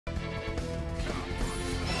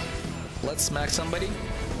Let's smack somebody.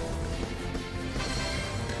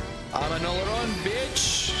 I'm an Olorun,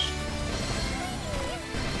 bitch.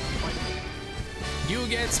 You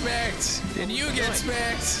get smacked, and you get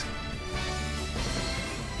smacked.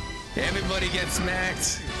 Everybody gets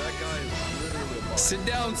smacked. That guy is literally a boss. Sit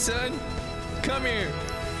down, son. Come here.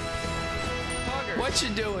 Hugger. What you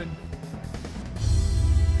doing?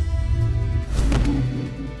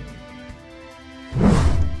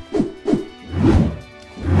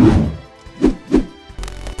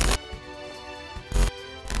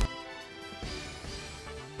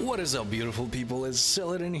 What is up, beautiful people? It's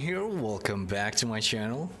Elidan here. Welcome back to my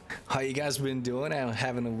channel. How you guys been doing? I'm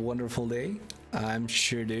having a wonderful day. I'm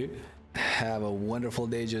sure do. Have a wonderful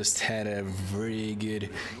day. Just had a very good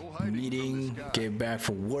meeting. Get back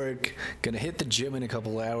from work. Gonna hit the gym in a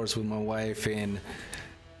couple hours with my wife, and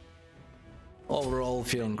overall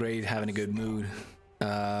feeling great. Having a good mood.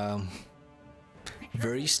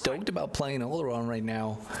 Very stoked about playing Olorun right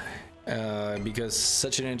now. Because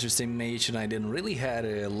such an interesting mage, and I didn't really had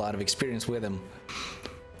a lot of experience with him.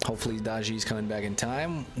 Hopefully Daji is coming back in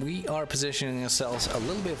time. We are positioning ourselves a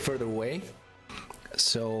little bit further away,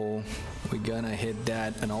 so we're gonna hit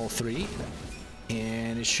that on all three,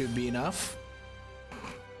 and it should be enough.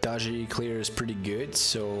 Daji clear is pretty good,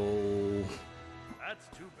 so That's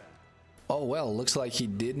too bad. oh well, looks like he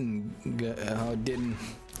didn't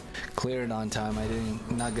clear it on time.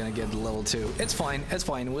 Not gonna get the level 2. It's fine, it's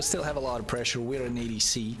fine. We'll still have a lot of pressure. We're an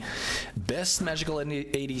ADC. Best magical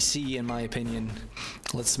ADC in my opinion.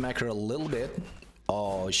 Let's smack her a little bit.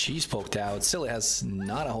 Oh, she's poked out. Still has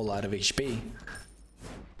not a whole lot of HP.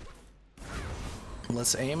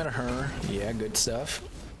 Let's aim at her. Yeah, good stuff.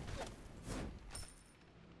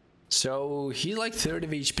 So he's like 30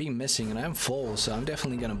 of HP missing, and I'm full, so I'm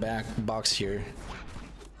definitely gonna box here.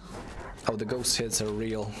 Oh, the ghost hits are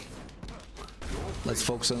real. Let's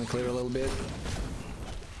focus on the clear a little bit.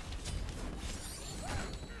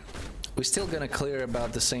 We're still gonna clear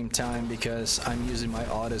about the same time because I'm using my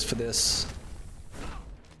autos for this.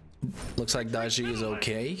 Looks like Daji is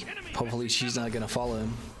okay. Hopefully she's not gonna follow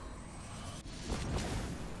him.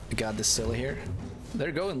 We got this Scylla here.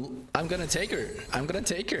 They're going. I'm gonna take her. I'm gonna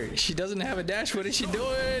take her. She doesn't have a dash. What is she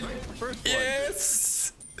doing?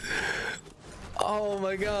 Yes! Oh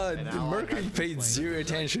my god, Mercury paid zero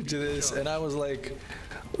attention to this, and I was like,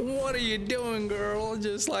 what are you doing, girl?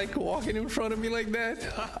 Just like walking in front of me like that?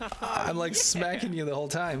 I'm like smacking you the whole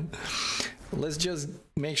time. Let's just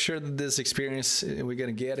make sure that this experience, we're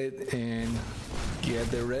gonna get it and get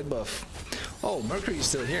the red buff. Oh, Mercury's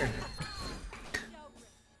still here.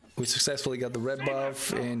 We successfully got the red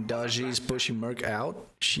buff, and Daji's pushing Merc out.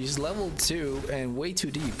 She's level 2 and way too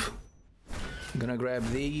deep. I'm gonna grab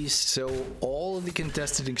these, so all of the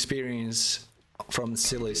contested experience from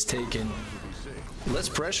Scylla is taken. Let's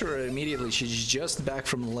pressure her immediately. She's just back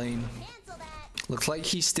from the lane. Looks like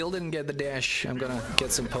he still didn't get the dash. I'm gonna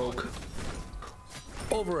get some poke.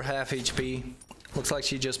 Over half HP. Looks like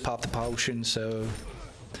she just popped the potion, so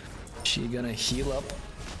she's gonna heal up.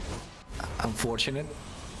 Unfortunate.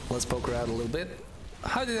 Let's poke her out a little bit.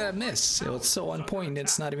 How did that miss? It was so on point,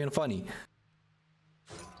 it's not even funny.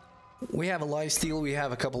 We have a lifesteal, we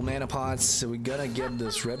have a couple mana pots, so we're gonna get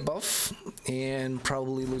this red buff and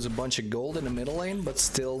probably lose a bunch of gold in the middle lane, but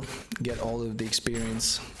still get all of the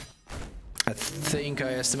experience. I think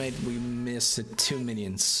I estimate we missed 2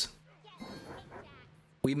 minions.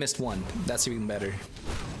 We missed 1, that's even better.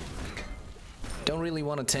 Don't really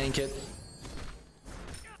want to tank it.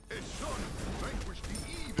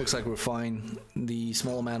 Looks like we're fine. The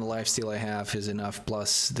small amount of lifesteal I have is enough,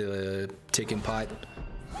 plus the ticking pot.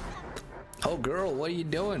 Oh girl, what are you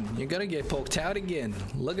doing? You're gonna get poked out again.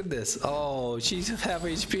 Look at this. Oh, she's half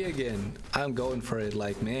HP again. I'm going for it,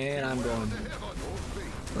 like, man, I'm going.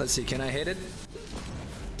 Let's see, can I hit it?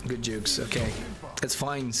 Good jukes, okay. It's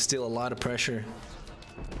fine, still a lot of pressure.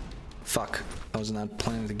 Fuck, I was not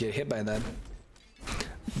planning to get hit by that.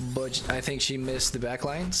 But I think she missed the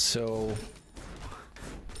backline, so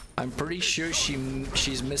I'm pretty sure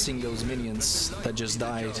she's missing those minions that just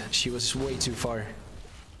died. She was way too far.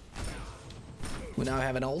 We now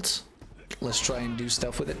have an ult. Let's try and do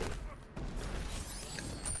stuff with it.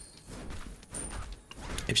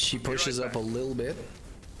 If she pushes up a little bit.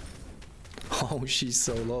 Oh, she's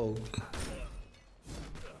so low.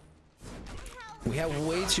 We have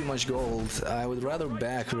way too much gold. I would rather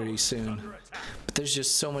back really soon. But there's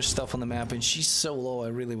just so much stuff on the map, and she's so low, I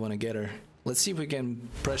really want to get her. Let's see if we can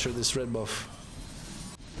pressure this red buff.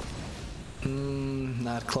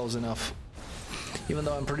 Not close enough. Even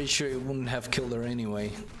though I'm pretty sure it wouldn't have killed her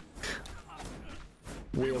anyway.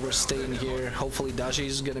 We were staying here. Hopefully Dashi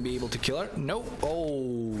is gonna be able to kill her. Nope.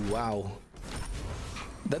 Oh, wow.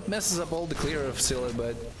 That messes up all the clear of Scylla,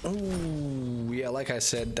 but ooh, yeah, like I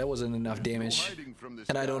said, that wasn't enough damage.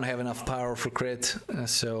 And I don't have enough power for crit,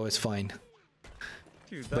 so it's fine.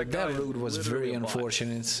 Dude, But that route was very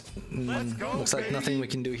unfortunate. Looks like nothing we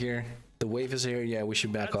can do here. The wave is here. Yeah, we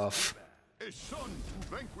should back off.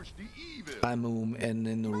 I move, and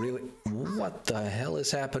then really... What the hell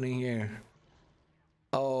is happening here?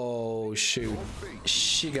 Oh, shoot.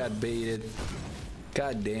 She got baited.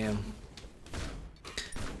 God damn.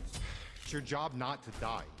 It's your job not to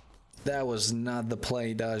die. That was not the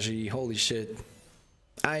play, Daji. Holy shit.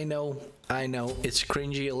 I know, it's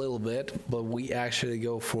cringy a little bit, but we actually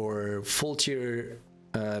go for full tier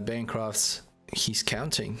Bancrofts. He's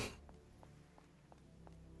counting.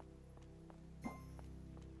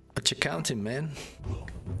 But you're counting, man.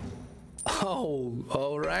 Oh,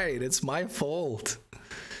 alright, it's my fault.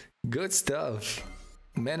 Good stuff.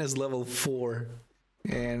 Man is level 4,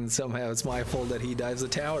 and somehow it's my fault that he dives the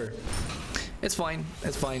tower. It's fine,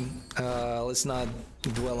 it's fine. Let's not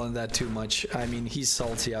dwell on that too much. I mean, he's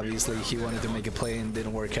salty, obviously. He wanted to make a play and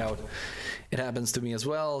didn't work out. It happens to me as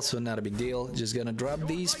well, so not a big deal. Just gonna drop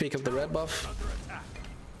these, pick up the red buff.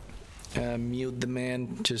 Mute the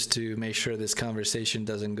man, just to make sure this conversation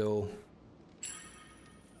doesn't go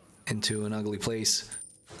into an ugly place.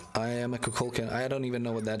 I am a Kukulkan. I don't even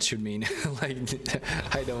know what that should mean. Like,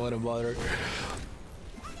 I don't want to bother.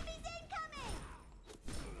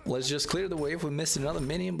 Let's just clear the wave. We missed another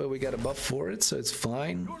minion, but we got a buff for it, so it's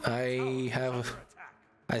fine. I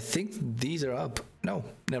think these are up. No,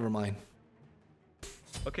 never mind.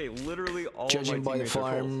 Okay, literally all Judging of my by the teammates are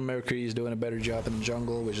full. farm, Mercury is doing a better job in the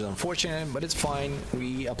jungle, which is unfortunate, but it's fine.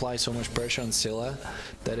 We apply so much pressure on Scylla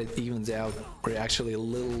that it evens out. We're actually a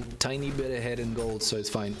little tiny bit ahead in gold, so it's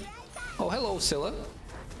fine. Oh, hello, Scylla.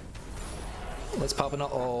 Let's pop an...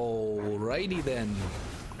 Alrighty then.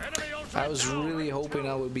 I was really hoping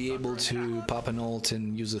I would be able to pop an ult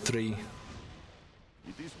and use a 3.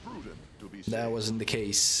 That wasn't the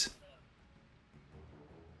case.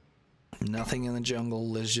 Nothing in the jungle.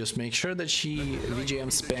 Let's just make sure that she VGM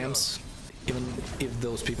spams. Even if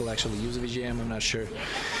those people actually use a VGM, I'm not sure.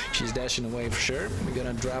 She's dashing away for sure. We're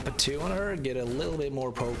gonna drop a 2 on her, get a little bit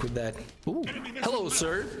more poke with that. Ooh. Hello,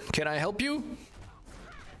 sir. Can I help you?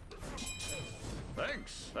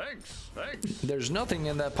 Thanks. There's nothing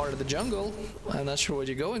in that part of the jungle. I'm not sure what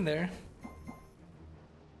you're going there.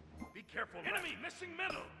 Be careful. Enemy missing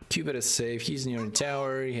middle. Cupid is safe. He's near the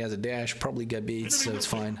tower. He has a dash. Probably got beats, so it's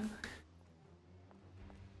fine.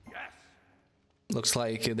 Yes. Looks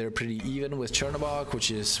like they're pretty even with Chernobog,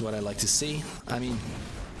 which is what I like to see. I mean,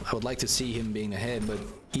 I would like to see him being ahead, but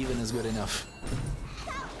even is good enough.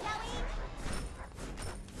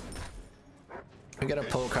 We gotta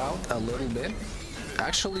poke out a little bit.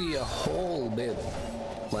 Actually, a whole bit.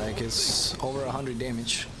 Like, it's over 100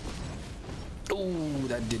 damage. Oh,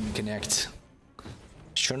 that didn't connect.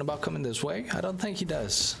 Is Chernobog coming this way? I don't think he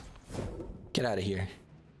does. Get out of here.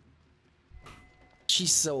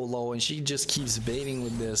 She's so low and she just keeps baiting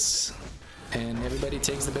with this. And everybody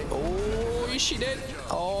takes the bait. Oh, is she dead?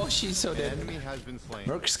 Oh, she's so dead. Enemy has been slain.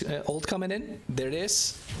 Merc's ult coming in. There it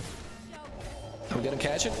is. We're gonna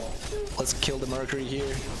catch it. Let's kill the Mercury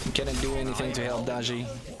here. We cannot do anything to help Daji.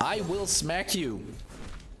 I will smack you.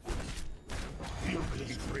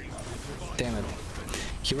 Damn it.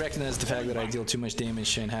 He recognized the fact that I deal too much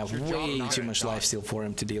damage and have way too much lifesteal for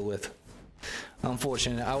him to deal with.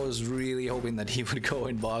 Unfortunately, I was really hoping that he would go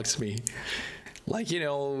and box me. Like, you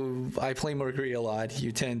know, I play Mercury a lot.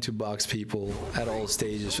 You tend to box people at all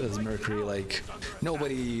stages as Mercury. Like,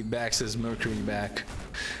 nobody backs his Mercury back.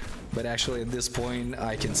 But actually, at this point,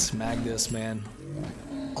 I can smack this man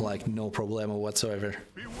like no problemo whatsoever.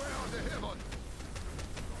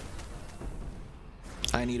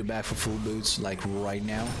 I need a back for full boots, like right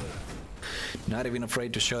now. Not even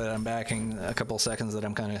afraid to show that I'm backing a couple seconds that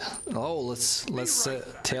I'm kind of... Oh, let's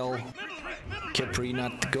tell Capri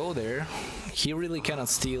not to go there. He really cannot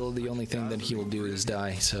steal. The only thing that he will do is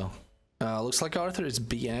die, so... looks like Arthur is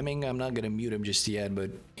BMing. I'm not gonna mute him just yet, but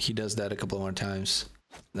he does that a couple more times.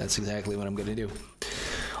 That's exactly what I'm gonna do.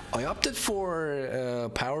 I opted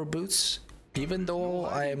for power boots, even though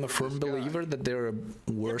I am a firm believer that they're a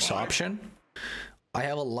worse option. I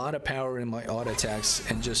have a lot of power in my auto attacks,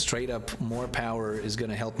 and just straight up more power is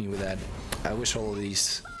gonna help me with that. I wish all of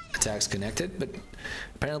these attacks connected, but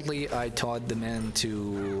apparently I taught the man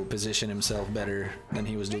to position himself better than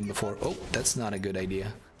he was doing before. Oh, that's not a good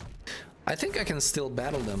idea. I think I can still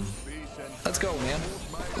battle them. Let's go, man.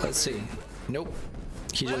 Let's see. Nope.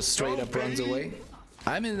 He just straight up runs away.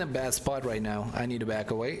 I'm in a bad spot right now. I need to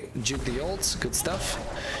back away. Juke the ults, good stuff.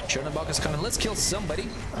 Chernobog is coming. Let's kill somebody.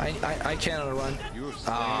 I cannot run.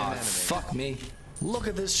 Ah, fuck me. Look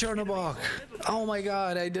at this Chernobog. Oh my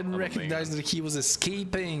god, I didn't recognize that he was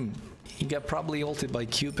escaping. He got probably ulted by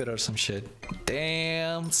Cupid or some shit.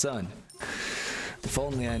 Damn, son. If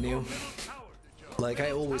only I knew. Like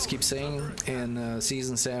I always keep saying, in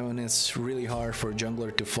Season 7 it's really hard for a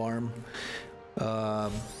jungler to farm.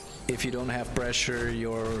 If you don't have pressure,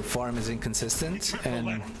 your farm is inconsistent,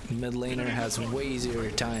 and mid laner has way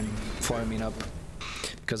easier time farming up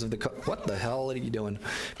because of the what the hell are you doing?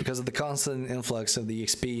 Because of the constant influx of the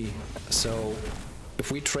XP. So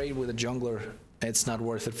if we trade with a jungler, it's not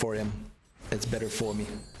worth it for him. It's better for me.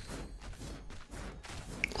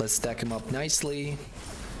 Let's stack him up nicely.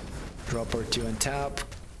 Drop our 2 on top.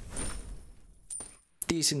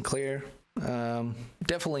 Decent clear.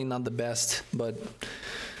 Definitely not the best, but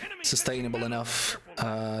sustainable enough.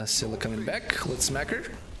 Scylla coming back. Let's smack her.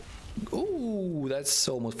 Ooh, that's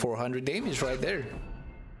almost 400 damage right there.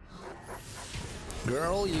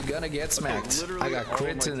 Girl, you gonna get smacked. I got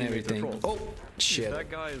crits and everything. Oh, shit.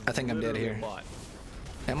 I think I'm dead here.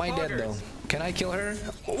 Am I dead though? Can I kill her?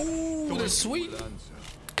 Ooh, the sweet.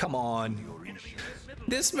 Come on.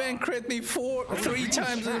 This man crit me 3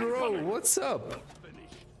 times in a row. What's up?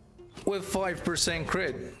 With 5%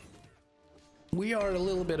 crit. We are a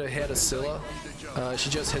little bit ahead of Scylla. She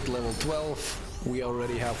just hit level 12. We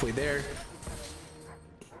already halfway there.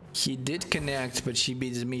 He did connect, but she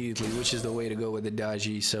beats immediately, which is the way to go with the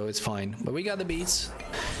dodgy, so it's fine. But we got the beats.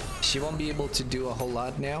 She won't be able to do a whole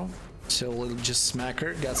lot now, so we'll just smack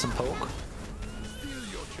her. Got some poke.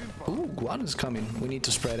 Ooh, Guan is coming. We need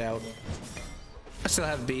to spread out. I still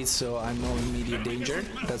have beats, so I'm no immediate danger.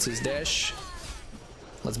 That's his dash.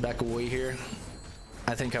 Let's back away here.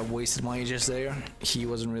 I think I wasted my aegis there. He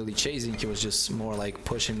wasn't really chasing, he was just more like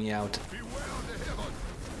pushing me out.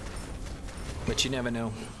 But you never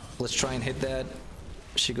know. Let's try and hit that.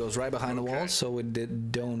 She goes right behind the wall, so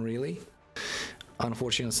it don't really.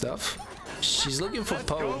 Unfortunate stuff. She's looking for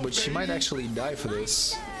poke, but she might actually die for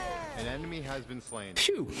this. An enemy has been slain.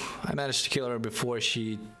 Phew! I managed to kill her before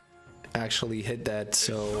she actually hit that,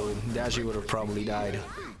 so Daji would have probably died.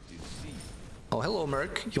 Oh, hello,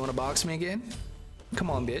 Merc. You wanna box me again? Come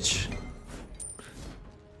on, bitch.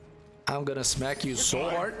 I'm gonna smack you so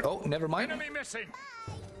hard. Oh, never mind.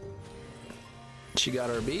 She got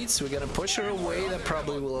her beats. We're gonna push her away. That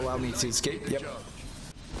probably will allow me to escape. Yep.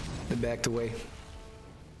 And backed away.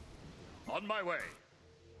 On my way.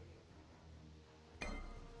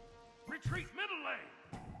 Retreat middle lane.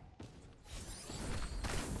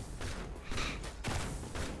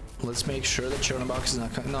 Let's make sure that Chernobog is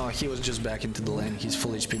not coming. No, he was just back into the lane. He's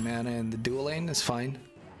full HP mana, and the dual lane is fine.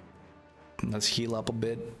 Let's heal up a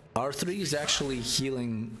bit. R3 is actually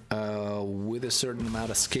healing with a certain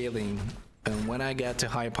amount of scaling, and when I get to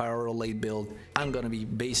high power or late build, I'm gonna be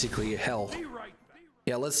basically hell.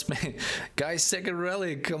 Yeah, let's guys, second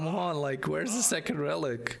relic, come on, like where's the second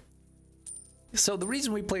relic? So the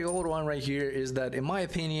reason we play Olorun right here is that, in my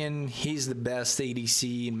opinion, he's the best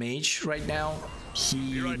ADC mage right now.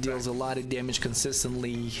 He deals a lot of damage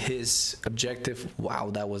consistently. His objective, wow,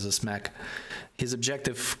 that was a smack. His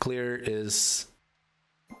objective clear is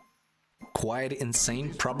quite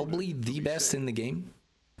insane, probably the best in the game,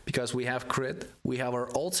 because we have crit, we have our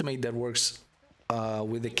ultimate that works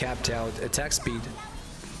with the capped out attack speed.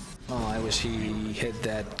 Oh, I wish he hit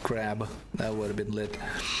that grab, that would have been lit.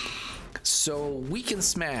 So we can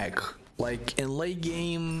smack, like in late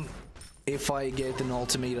game, if I get an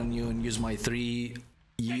ultimate on you and use my 3,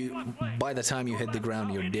 by the time you hit the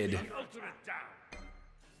ground, you're dead.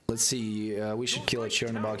 Let's see, we should kill a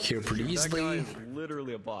Chernobog here pretty easily. That guy is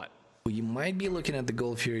literally a bot. We might be looking at the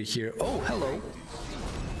Gold Fury here. Oh, hello.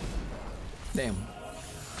 Damn.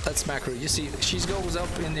 Let's smack her. You see, she goes up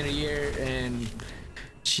in the air and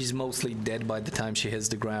she's mostly dead by the time she hits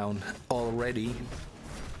the ground already.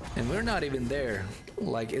 And we're not even there.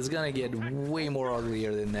 Like, it's gonna get way more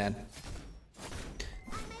uglier than that.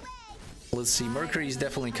 Let's see, Mercury's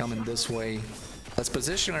definitely coming this way. Let's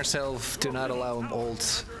position ourselves to not allow him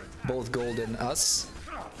ult both gold and us.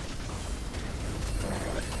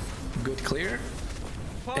 Good clear.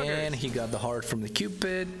 And he got the heart from the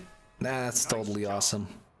Cupid. That's totally awesome.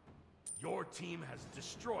 Your team has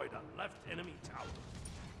destroyed a left enemy tower.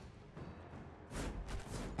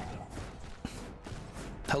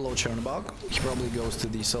 Hello, Chernobog. He probably goes to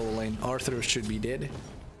the solo lane. Arthur should be dead.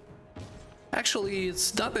 Actually,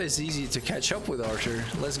 it's not as easy to catch up with Arthur.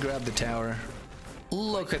 Let's grab the tower.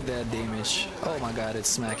 Look at that damage. Oh my god, it's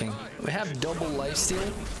smacking. We have double lifesteal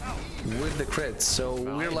with the crit, so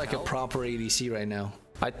we're like a proper ADC right now.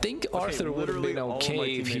 I think Arthur would have been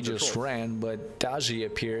okay if he just ran, but Daji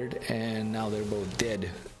appeared and now they're both dead.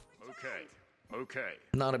 Okay.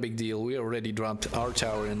 Not a big deal. We already dropped our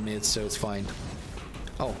tower in mid, so it's fine.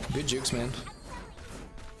 Oh, good jukes, man.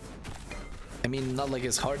 I mean, not like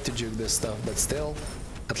it's hard to juke this stuff, but still,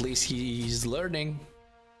 at least he's learning.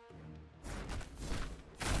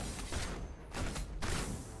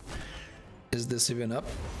 Is this even up?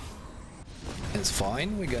 It's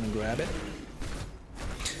fine, we're gonna grab it.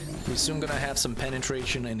 We're soon gonna have some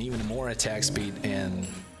penetration and even more attack speed, and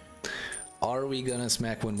are we gonna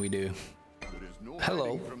smack when we do?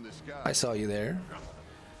 Hello, I saw you there.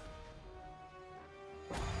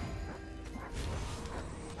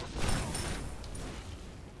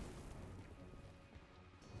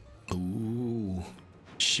 Ooh,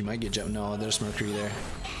 she might get jumped. No, there's Mercury there.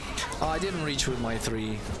 Oh, I didn't reach with my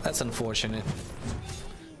 3. That's unfortunate.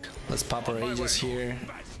 Let's pop our Aegis here.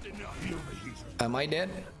 Am I dead?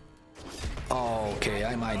 Oh, okay,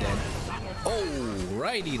 am I dead? Oh,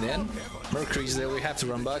 righty then. Mercury's there, we have to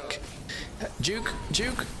run back. Juke.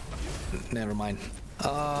 Never mind.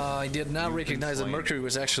 I did not recognize that Mercury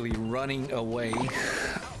was actually running away.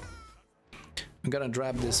 I'm gonna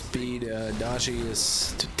drop this speed. Daji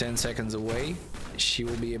is 10 seconds away. She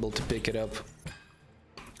will be able to pick it up.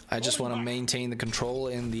 I just want to maintain the control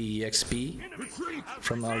and the XP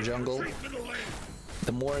from our jungle.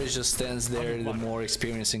 The more it just stands there, the more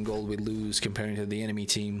experience and gold we lose comparing to the enemy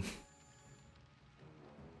team.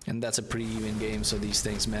 And that's a pretty even game, so these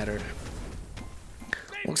things matter.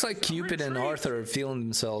 Looks like Cupid and Arthur are feeling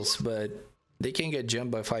themselves, but they can get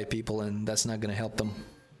jumped by 5 people and that's not gonna help them.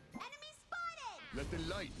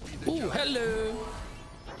 Ooh, hello!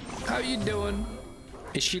 How you doing?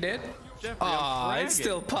 Is she dead? Ah, it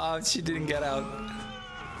still popped. She didn't get out.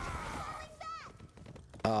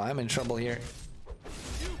 Oh, I'm in trouble here.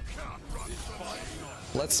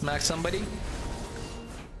 Let's smack somebody.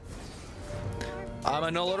 I'm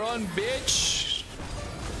an Olorun, bitch.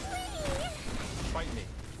 Fight me.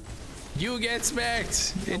 You get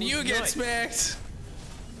smacked, and you get smacked.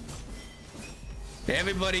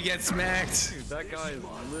 Everybody gets smacked. Dude, that guy is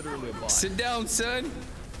literally a bot. Sit down, son.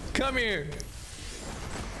 Come here.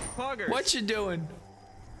 Poggers. What you doing?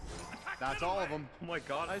 That's all of them. Oh my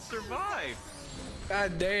god, I survived!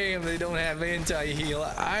 God damn, they don't have anti-heal.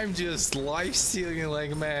 I'm just life-stealing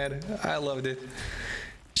like mad. I loved it.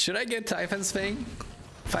 Should I get Typhon's thing?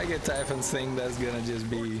 If I get Typhon's thing, that's gonna just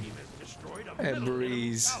be a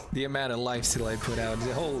breeze. The amount of lifesteal I put out.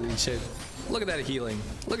 Holy shit. Look at that healing.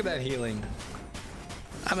 Look at that healing.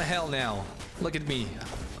 I'm a hell now. Look at me.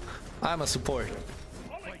 I'm a support.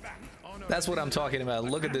 That's what I'm talking about.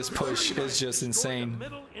 Look at this push. It's just insane.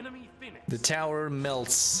 The tower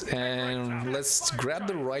melts, and let's grab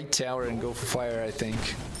the right tower and go for fire, I think.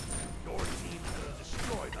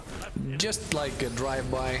 Just like a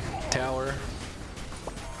drive-by tower.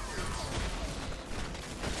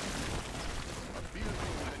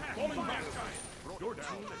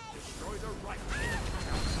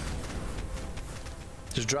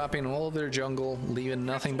 Just dropping all of their jungle, leaving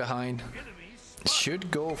nothing behind. Should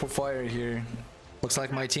go for fire here. Looks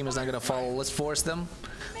like my team is not gonna follow. Let's force them.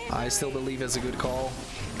 I still believe it's a good call.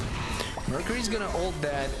 Mercury's gonna ult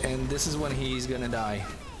that, and this is when he's gonna die.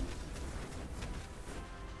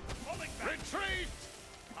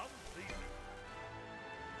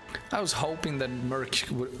 I was hoping that Merc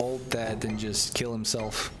would ult that and just kill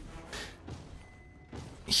himself.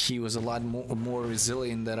 He was a lot more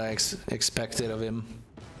resilient than I expected of him.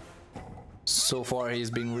 So far, he's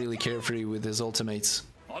been really carefree with his ultimates.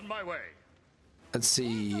 On my way. Let's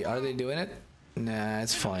see, are they doing it? Nah,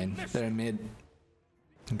 it's fine. They're mid.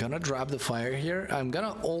 I'm gonna drop the fire here. I'm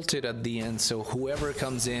gonna ult it at the end, so whoever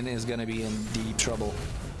comes in is gonna be in deep trouble.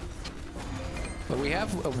 But we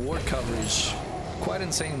have a ward coverage. Quite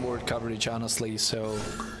insane ward coverage, honestly, so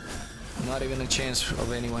not even a chance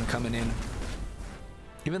of anyone coming in.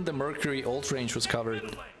 Even the Mercury ult range was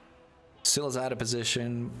covered. Still is out of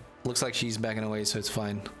position. Looks like she's backing away, so it's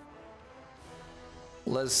fine.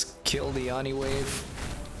 Let's kill the Ani wave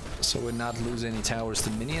so we not lose any towers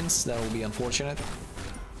to minions. That will be unfortunate.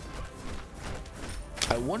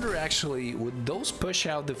 I wonder actually, would those push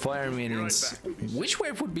out the fire minions? Which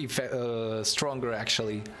wave would be stronger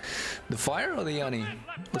actually? The fire or the Ani?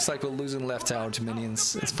 Looks like we're losing left tower to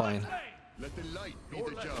minions. It's fine. Let the light be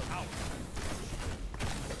the judge.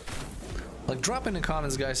 Like, drop in the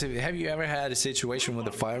comments, guys, have you ever had a situation with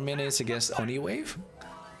the fire minions against Oni wave?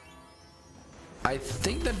 I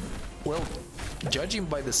think that, well, judging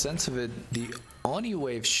by the sense of it, the Oni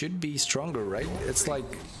wave should be stronger, right? It's like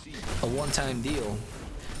a one-time deal.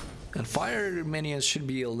 And fire minions should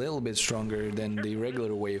be a little bit stronger than the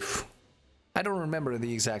regular wave. I don't remember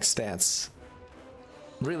the exact stats.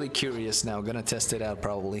 Really curious now, gonna test it out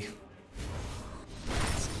probably.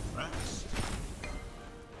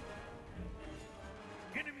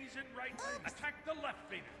 Enemies in right lane. Attack the left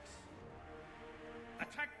Phoenix.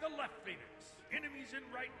 Attack the left Phoenix. Enemies in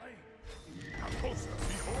right lane.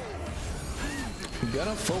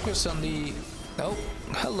 Gonna focus on the... Oh,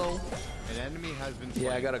 hello. An enemy has been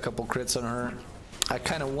Yeah, I got a couple crits on her. I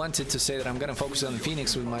kind of wanted to say that I'm gonna focus on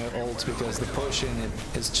Phoenix with my ult because the push in it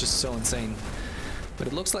is just so insane. But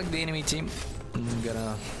it looks like the enemy team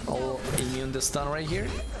gonna all immune the stun right here.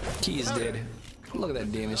 He is dead. Look at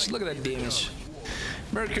that damage. Look at that damage.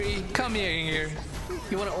 Mercury, come here.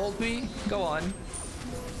 You wanna ult me? Go on.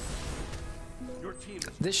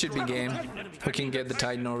 This should be game. We can get the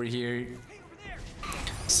Titan over here.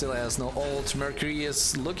 Still has no ult. Mercury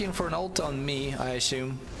is looking for an ult on me, I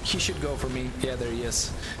assume. He should go for me. Yeah, there he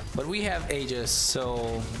is. But we have Aegis,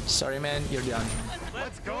 so sorry man, you're done.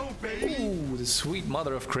 Let's go, baby. Ooh, the sweet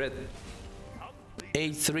mother of crit.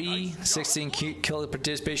 8-3, 16 kill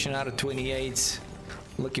participation out of 28.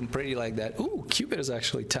 Looking pretty like that. Ooh, Cupid is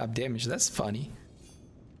actually top damage. That's funny.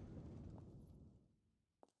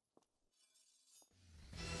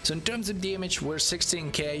 So in terms of damage, we're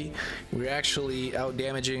 16k. We're actually out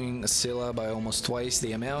damaging Scylla by almost twice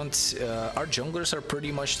the amount. Our junglers are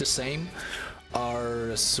pretty much the same.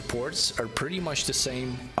 Our supports are pretty much the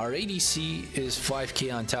same. Our ADC is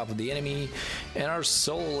 5k on top of the enemy, and our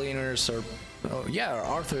solo laners are... Oh, yeah, our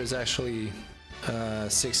Arthur is actually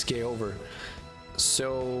 6k over.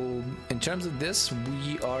 So in terms of this,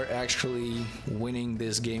 we are actually winning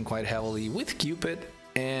this game quite heavily with Cupid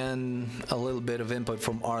and a little bit of input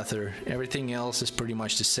from Arthur. Everything else is pretty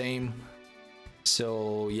much the same.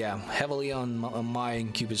 So yeah, heavily on my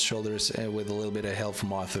and Cupid's shoulders with a little bit of help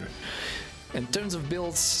from Arthur. In terms of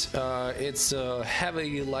builds, it's a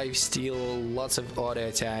heavy lifesteal, lots of auto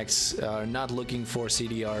attacks, not looking for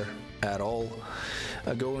CDR at all.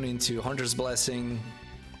 Going into Hunter's Blessing,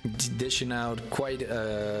 dishing out quite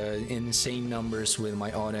insane numbers with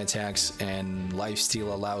my auto attacks, and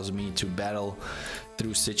lifesteal allows me to battle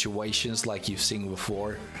through situations like you've seen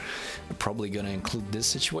before. I'm probably gonna include this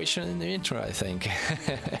situation in the intro, I think.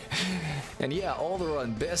 And yeah,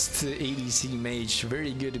 Olorun, best ADC mage,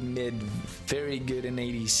 very good in mid, very good in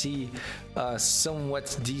ADC,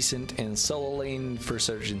 somewhat decent in solo lane for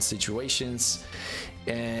certain situations,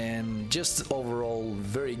 and just overall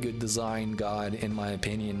very good design god in my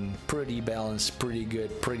opinion. Pretty balanced, pretty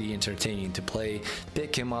good, pretty entertaining to play.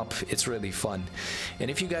 Pick him up, it's really fun. And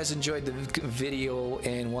if you guys enjoyed the video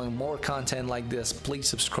and want more content like this, please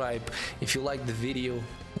subscribe. If you like the video,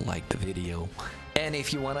 like the video. And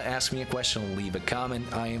if you want to ask me a question, leave a comment.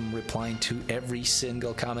 I am replying to every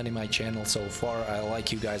single comment in my channel so far. I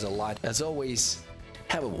like you guys a lot. As always,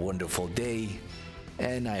 have a wonderful day,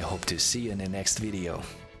 and I hope to see you in the next video.